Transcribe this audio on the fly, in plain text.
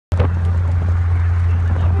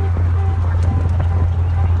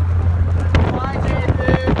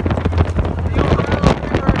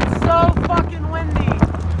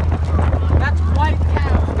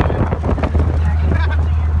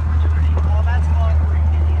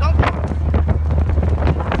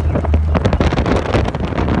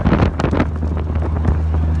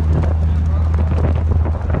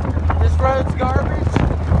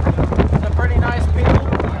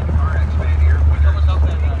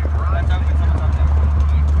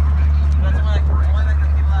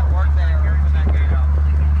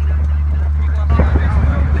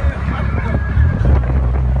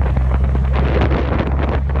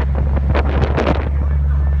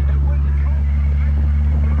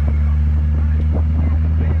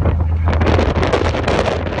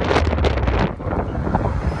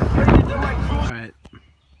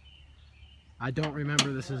I don't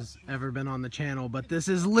remember this has ever been on the channel, but this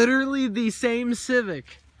is literally the same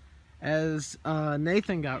Civic as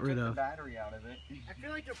Nathan got rid of. The battery out of it. I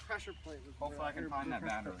feel like the pressure plate was. Hopefully I can find that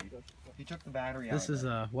battery. He took the battery out. This is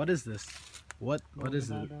what is this? What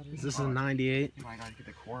is it? Is this a 98? I gotta get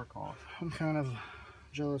the cork off. I'm kind of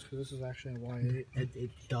jealous because this is actually a Y8.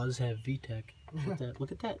 It does have VTEC. Look at that!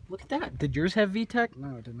 Look at that! Look at that! Did yours have VTEC?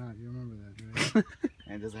 No, it did not. You remember that, right?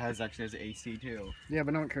 And this actually has AC too. Yeah,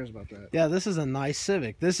 but no one cares about that. Yeah, this is a nice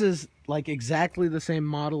Civic. This is like exactly the same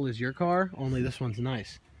model as your car, only this one's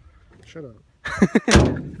nice. Shut up.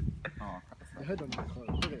 Oh, The hood don't close.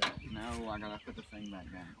 Look at that. no, I gotta put the thing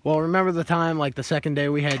back down. Well, remember the time, like the second day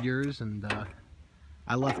we had yours, and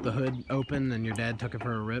I left the hood open, and your dad took it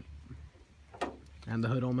for a rip, and the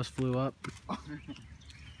hood almost flew up.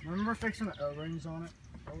 Remember fixing the O-rings on it?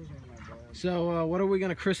 That wasn't even that bad. So, what are we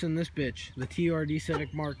gonna christen this bitch? The TRD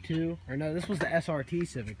Civic Mark II? Or no, this was the SRT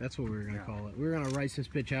Civic. That's what we were gonna call it. We were gonna rice this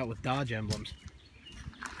bitch out with Dodge emblems.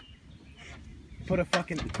 Put a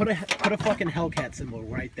fucking Hellcat symbol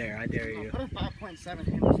right there. I dare you. Put a 5.7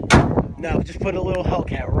 Hemi. No, just put a little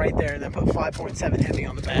Hellcat right there, and then put 5.7 Hemi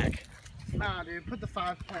on the back. Nah, dude. Put the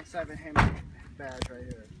 5.7 Hemi badge right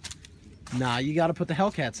here. Nah, you gotta put the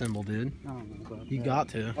Hellcat symbol, dude. I don't know about You that. got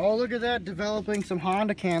to. Oh, look at that. Developing some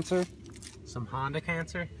Honda cancer. Some Honda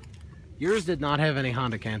cancer? Yours did not have any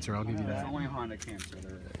Honda cancer, I'll give you It's that. only Honda cancer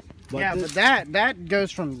there is. Yeah, but that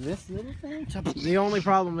goes from this little thing to... The only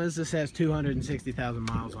problem is this has 260,000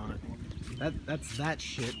 miles on it. That's that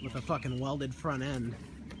shit with a fucking welded front end.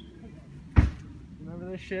 Remember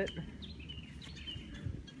this shit?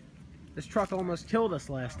 This truck almost killed us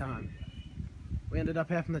last time. We ended up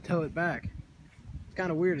having to tow it back. It's kind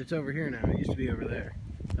of weird it's over here now. It used to be over there.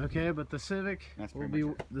 Okay, but the Civic will be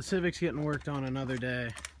the Civic's getting worked on another day.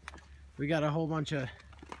 We got a whole bunch of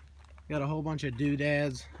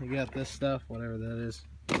doodads. We got this stuff, whatever that is.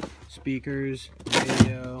 Speakers,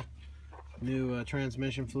 radio, new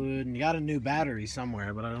transmission fluid, and you got a new battery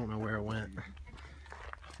somewhere, but I don't know where it went.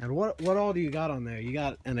 And what all do you got on there? You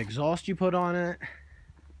got an exhaust you put on it.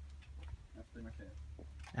 That's pretty much it.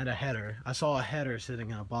 And a header. I saw a header sitting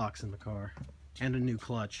in a box in the car. And a new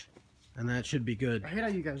clutch. And that should be good. I hate how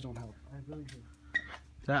you guys don't help. I really do.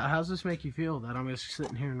 How's this make you feel that I'm just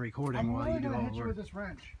sitting here and recording while you do all the hit you work? with this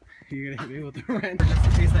wrench. You're gonna hit me with the wrench. Just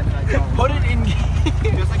in case that dog. Put it in gear.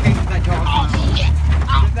 Just in case that dog's not on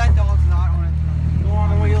it. If that dog's not on it, Go on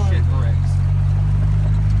the wheel. shit bricks.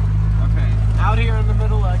 Okay. Out here in the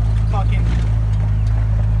middle of fucking...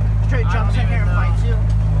 Straight I jumps don't in here and even fights you.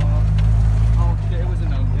 Oh shit, it was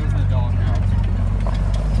in a dog house.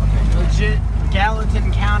 Legit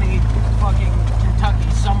Gallatin County, fucking Kentucky,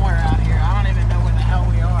 somewhere out here. I don't even know where the hell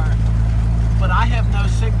we are. But I have no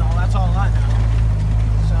signal, that's all I know.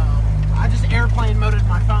 So, I just airplane moded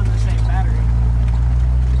my phone to the same battery.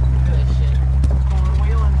 Look at this shit. Going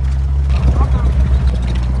wheeling.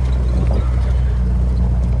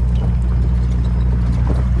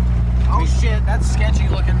 Oh shit, that's sketchy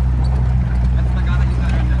looking. That's the guy that used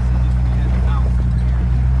that in this. He hit the house.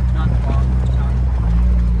 Not the dog.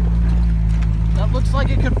 That looks like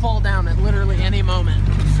it could fall down at literally any moment.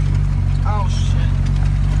 Oh shit.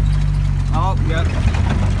 Oh, yep.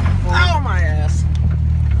 Oh my ass.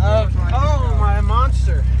 Oh my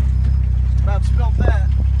monster. About spilled that.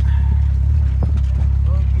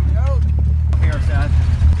 Okey doke. Here, Seth.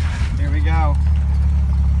 Here we go.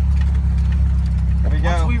 Here we go.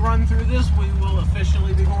 Once we run through this, we will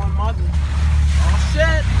officially be going mudding. Oh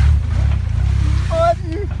shit.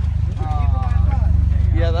 Mudding.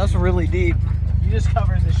 Yeah, that's really deep. You just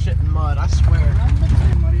covered this shit in mud, I swear.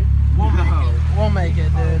 We'll make it. We'll make it,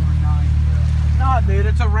 dude. No, dude,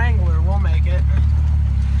 it's a Wrangler. We'll make it.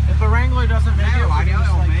 If the Wrangler doesn't make it, I know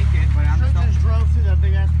it'll make it, but I'm just Just drove through that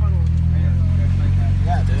big ass puddle.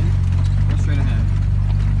 Yeah, dude. Go straight ahead.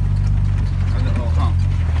 Or the little hump.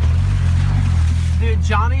 Dude,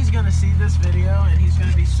 Johnny's gonna see this video and he's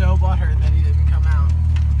gonna be so butthurt that he didn't come out.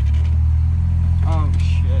 Oh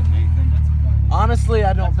shit, Nathan, that's funny. Honestly,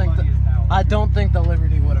 I don't think the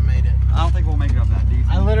Liberty would have made it. I don't think we'll make it up that deep.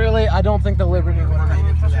 I don't think the Liberty would have made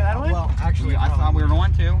it through that. Well, actually, I thought we were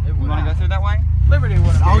going to. You want to go through that way? Liberty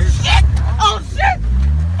would have. Oh shit! Oh shit!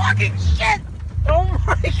 Fucking shit! Oh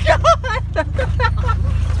my god!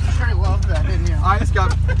 You sure loved that, didn't you? I just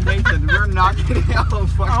got Nathan. We're not getting out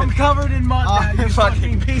of fucking. I'm covered in mud now, you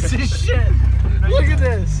fucking piece of shit. Look at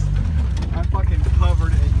this. I'm fucking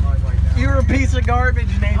covered in mud right now. You're a piece of garbage,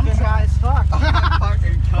 Nathan. I'm dry as fuck. I'm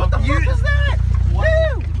fucking covered. What the fuck is that? What?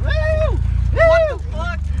 Woo! Woo! What the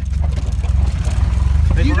fuck?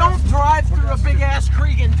 You don't drive through a big ass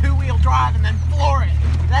creek in two-wheel drive and then floor it.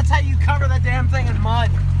 That's how you cover that damn thing in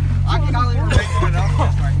mud. I can only making it up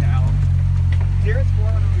just right now. Here it's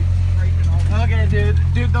 400 scraping all. Okay,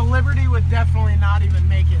 dude, the Liberty would definitely not even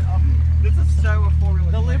make it up. This is so a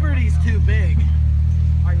 4-wheeler. The Liberty's too big.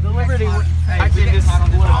 The Liberty would. Hey, I we can just just on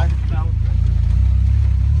split this up.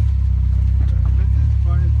 This is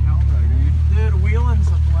fun as hell though, dude. Dude, wheeling's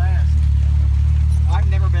a blast. I've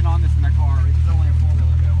never been on this in my car. This is only a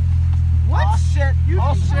 4-wheeler hill. What? Oh shit!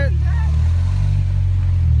 Oh shit!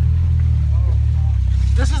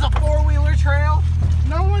 This is a 4-wheeler trail?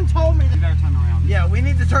 No one told me You that. better turn around. Yeah, we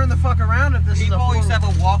need to turn the fuck around if this is a People used to 4-wheeler.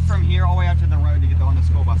 have to walk from here all the way out to the road to get on the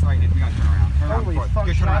school bus. Right, we gotta turn around. Turn Holy around. fuck,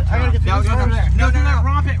 Good, turn I around. gotta get No, through go this through there. No, No, no, no, no, no.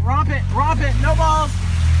 romp it, romp it, romp it, no balls!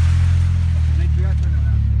 Nick, you gotta turn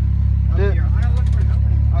around. Up Dude. here. I gotta look for an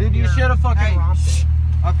opening. Up Dude, you here. should have fucking Hey, romped shh. it.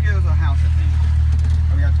 Up here is a house, I think.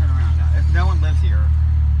 Oh, we gotta turn around now. If no one lives here,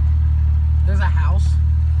 There's a house.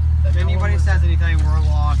 if anybody says anything, we're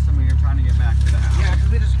lost and we're trying to get back to the house. Yeah,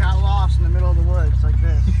 because we just got lost in the middle of the woods like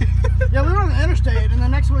this. Yeah, we were on the interstate, and the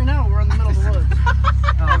next we know, we're in the middle of the woods.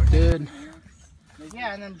 Oh, Dude.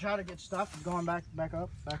 Yeah, and then try to get stuck going backing up.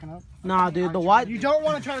 Nah, dude, the what? You don't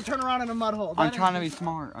want to try to turn around in a mud hole. I'm That trying to is- be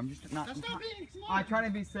smart. I'm just not. That's not being smart. I'm trying to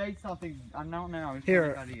be safe. Something. I don't know. It's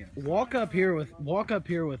Here, not a good idea. walk up here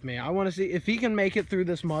with me. I want to see if he can make it through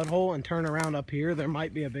this mud hole and turn around up here. There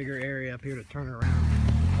might be a bigger area up here to turn around.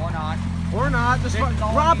 Or not. Or not. Just This is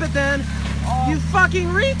all romp you- it then. Oh. You fucking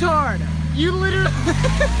retard. You literally.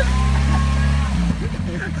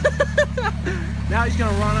 Now he's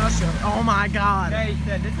gonna run us. Oh my god. Hey, he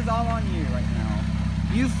said this is all on you right now.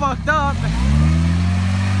 You fucked up.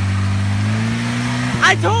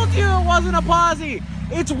 I told you it wasn't a posse.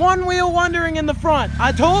 It's one wheel wandering in the front.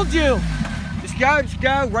 I told you. Just go. Just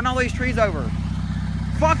go. Run all these trees over.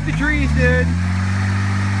 Fuck the trees, dude.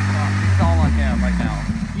 This is all on him right now.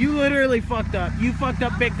 You literally fucked up. You fucked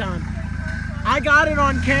up big time. I got it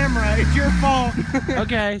on camera. It's your fault.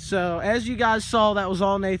 Okay, so as you guys saw, that was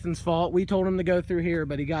all Nathan's fault. We told him to go through here,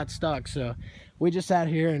 but he got stuck. So we just sat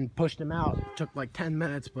here and pushed him out. It took like 10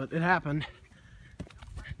 minutes, but it happened.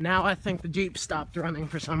 Now I think the Jeep stopped running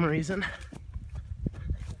for some reason.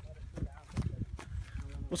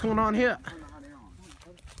 What's going on here?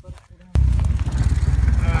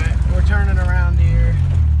 Alright, we're turning around here.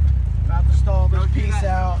 About to stall this piece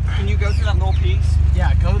out. Can you go through that little piece?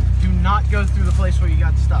 Yeah, do not go through the place where you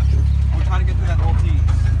got stuck. I'm trying to get through that little piece.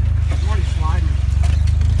 I'm already sliding.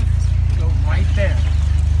 Go right there.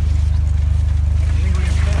 I think we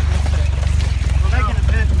can fit this. We're making it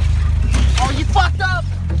fit. Oh, you fucked up!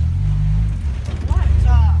 What?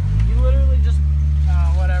 You literally just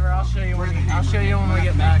whatever, I'll show you when we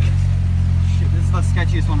get back. Shit, this is the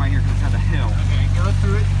sketchiest one right here because it has a hill. Okay, go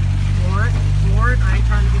through it. Floor it. I ain't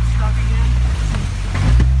trying to get stuck again.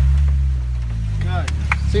 Good.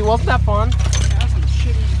 See, wasn't that fun? That's some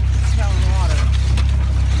shitty smelling water.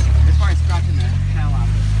 It's probably scratching the hell out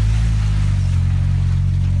of it.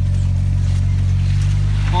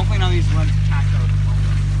 Hopefully none of these legs catch out of the phone.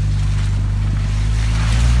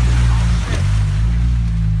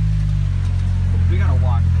 We gotta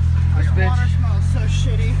watch this. This The bitch. water smells so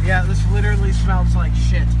shitty. Yeah, this literally smells like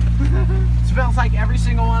shit. It smells like every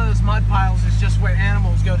single one of those mud piles is just where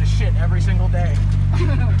animals go to shit every single day.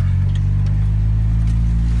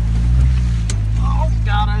 Oh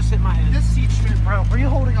god, I just hit my head. This seat strip, bro. Were you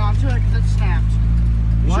holding on to it? Because it snapped.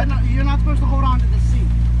 What? You're not supposed to hold on to the seat.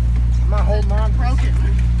 I'm not holding on. Broken.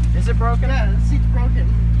 Is it broken? Yeah, the seat's broken.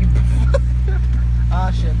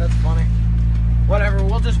 Ah shit, that's funny. Whatever,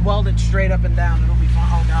 we'll just weld it straight up and down. It'll be fun.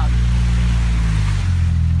 Oh god.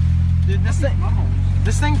 Dude, this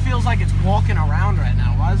thing feels like it's walking around right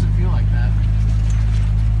now. Why does it feel like that?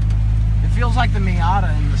 It feels like the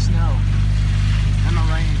Miata in the snow and the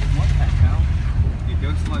rain. What the hell? You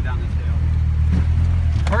go slow down this hill.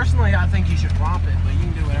 Personally, I think you should romp it, but you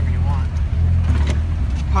can do whatever you want.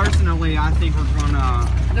 Personally, I think we're gonna.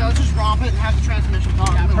 No, let's just romp it and have the transmission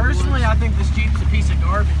on. Yeah, personally, I think this Jeep's a piece of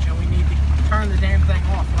garbage and we need to turn the damn thing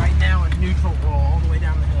off right now in neutral roll all the way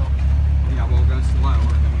down the hill. Yeah, we'll go slow.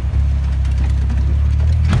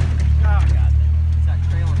 Oh, god. It's that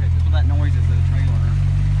trailer hit. That's what that noise is, the trailer.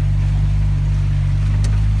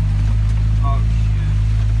 Oh, shit.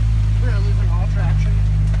 We're losing all traction.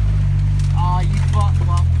 Aw, you fuck.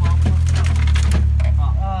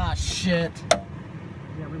 Ah, shit.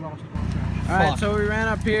 Yeah, we lost all traction. Alright, so we ran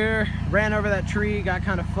up here, ran over that tree, got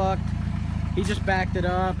kind of fucked. He just backed it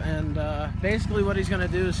up, and basically what he's going to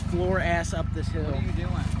do is floor ass up this hill. What are you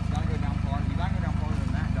doing? You gotta go down farther. You gotta go down farther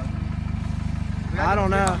than that, doesn't you? We gotta I don't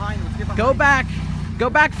get know. behind, let's get behind Go you. back. Go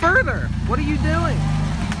back further. What are you doing?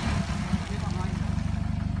 Get behind you.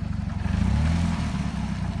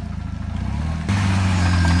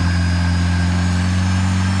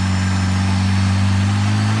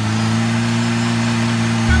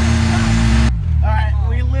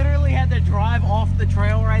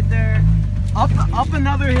 Up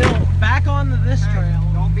another hill, back onto this trail.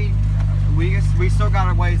 Don't be. We still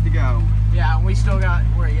got a ways to go. Yeah, we still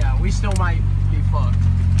might be fucked.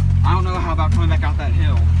 I don't know how about coming back out that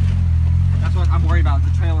hill. That's what I'm worried about.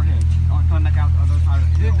 The trailer hitch. Coming back out the other side of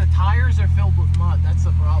the hill. Dude, the tires are filled with mud. That's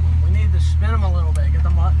the problem. We need to spin them a little bit. Get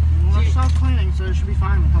the mud. We're self-cleaning, so it should be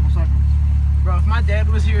fine in a couple seconds. Bro, if my dad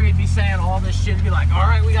was here, he'd be saying all this shit. He'd be like, all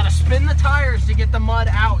right, we gotta spin the tires to get the mud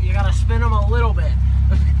out. You gotta spin them a little bit.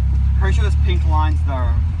 Pretty sure this pink line's the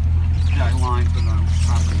line for the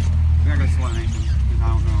property. We're not gonna slow anything, because I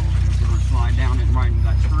don't know if we're gonna slide down it right into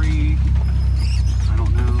that tree. I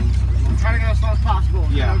don't know. I'm trying to go as slow as possible.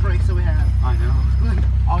 Yeah. No brakes that we have. I know.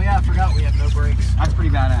 Oh yeah, I forgot we have no brakes. That's pretty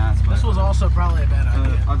badass. But, This was also probably a bad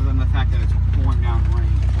idea. other than the fact that it's pouring down rain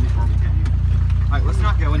before we came. Alright, let's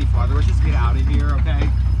not go any farther. Let's just get out of here, okay?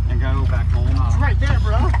 And go back home. It's right there,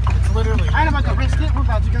 bro. It's literally. I ain't about to risk it. We're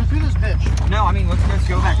about to go through this bitch. No, I mean, let's just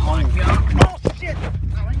go back home. Oh, shit.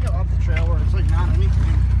 No, we can go up the trail where it's like not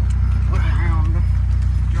anything. Look around.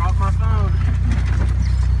 Drop my phone.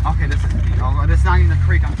 Okay, this is not even the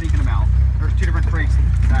creek I'm thinking about. There's two different creeks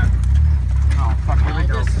that. Oh, fuck, here we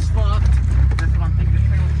go. This is fucked. That's what I'm thinking. This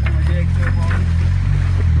trailer's gonna dig so hard.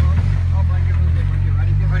 Oh, Brian, get ready to dig.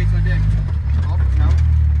 Ready? Get ready to dig. Oh, no.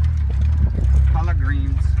 Color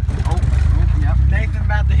greens. Oh, yep. Nathan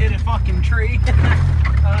about to hit a fucking tree.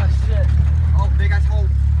 Oh shit. Oh, big ass hole.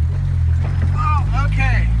 Oh,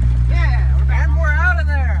 okay. Yeah, we're back. And we're out of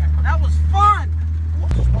there. That was fun. Oh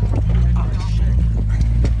shit.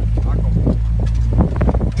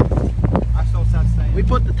 I still said stay. We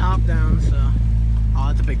put the top down, so. Oh,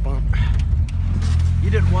 that's a big bump. You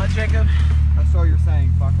did what, Jacob? I saw you're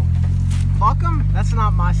saying fuck them. Fuck 'em? That's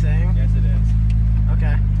not my saying. Yes, it is.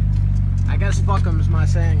 Okay. I guess fuck 'em's my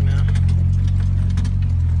saying now.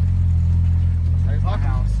 There's my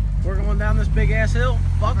house. We're going down this big ass hill.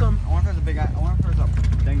 Fuck 'em. I wonder if there's a big. I wonder if there's a.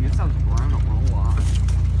 Dang, this sounds grown up a whole lot.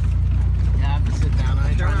 Yeah, I have to sit down. I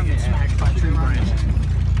ain't trying to get smacked by tree branches.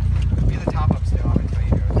 Be the top up still. I'm gonna tell you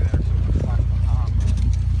go there. So we're just on the top.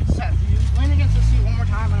 Seth, you lean against the seat one more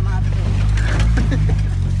time and I'm gonna have to do it.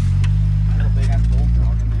 There's a big ass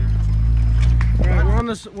bullfrog in there. Right,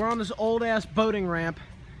 we're on this old ass boating ramp.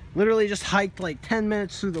 Literally just hiked like 10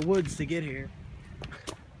 minutes through the woods to get here.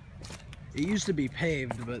 It used to be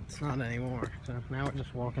paved, but it's not anymore. So now we're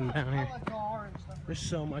just walking down here. There's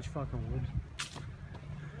so much fucking wood.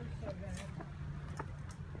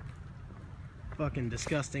 Fucking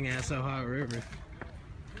disgusting ass Ohio River.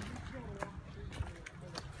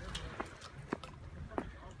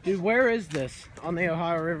 Dude, where is this on the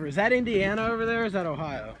Ohio River? Is that Indiana over there or is that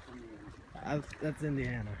Ohio? That's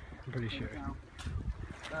Indiana, I'm pretty sure.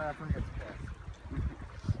 I think it's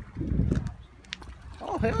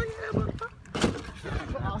Oh, hell yeah,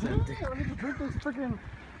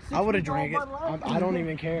 I would have drank it. I don't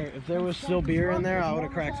even care. If there was still beer in there, I would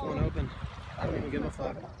have cracked one open. I don't even give a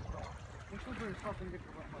fuck.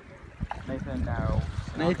 Nathan, no.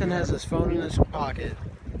 Nathan has his phone in his pocket.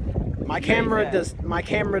 My camera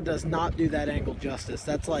does not do that angle justice.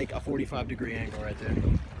 That's like a 45-degree angle right there.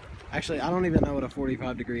 Actually, I don't even know what a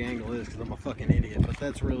 45-degree angle is because I'm a fucking idiot, but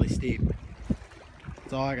that's really steep.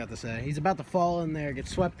 That's all I got to say. He's about to fall in there, get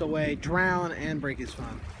swept away, drown, and break his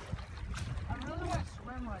phone. I really want to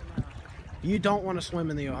swim right now. You don't want to swim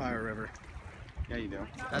in the Ohio River. Yeah, you do.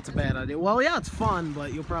 That's a bad idea. Well, yeah, it's fun,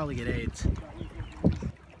 but you'll probably get AIDS.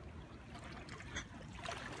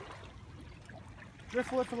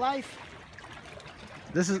 Driftwood for life.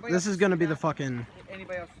 This is gonna be the fucking.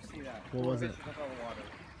 Anybody else can see that? What was it?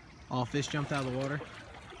 All fish jumped out of the water.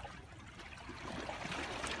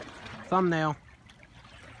 Thumbnail.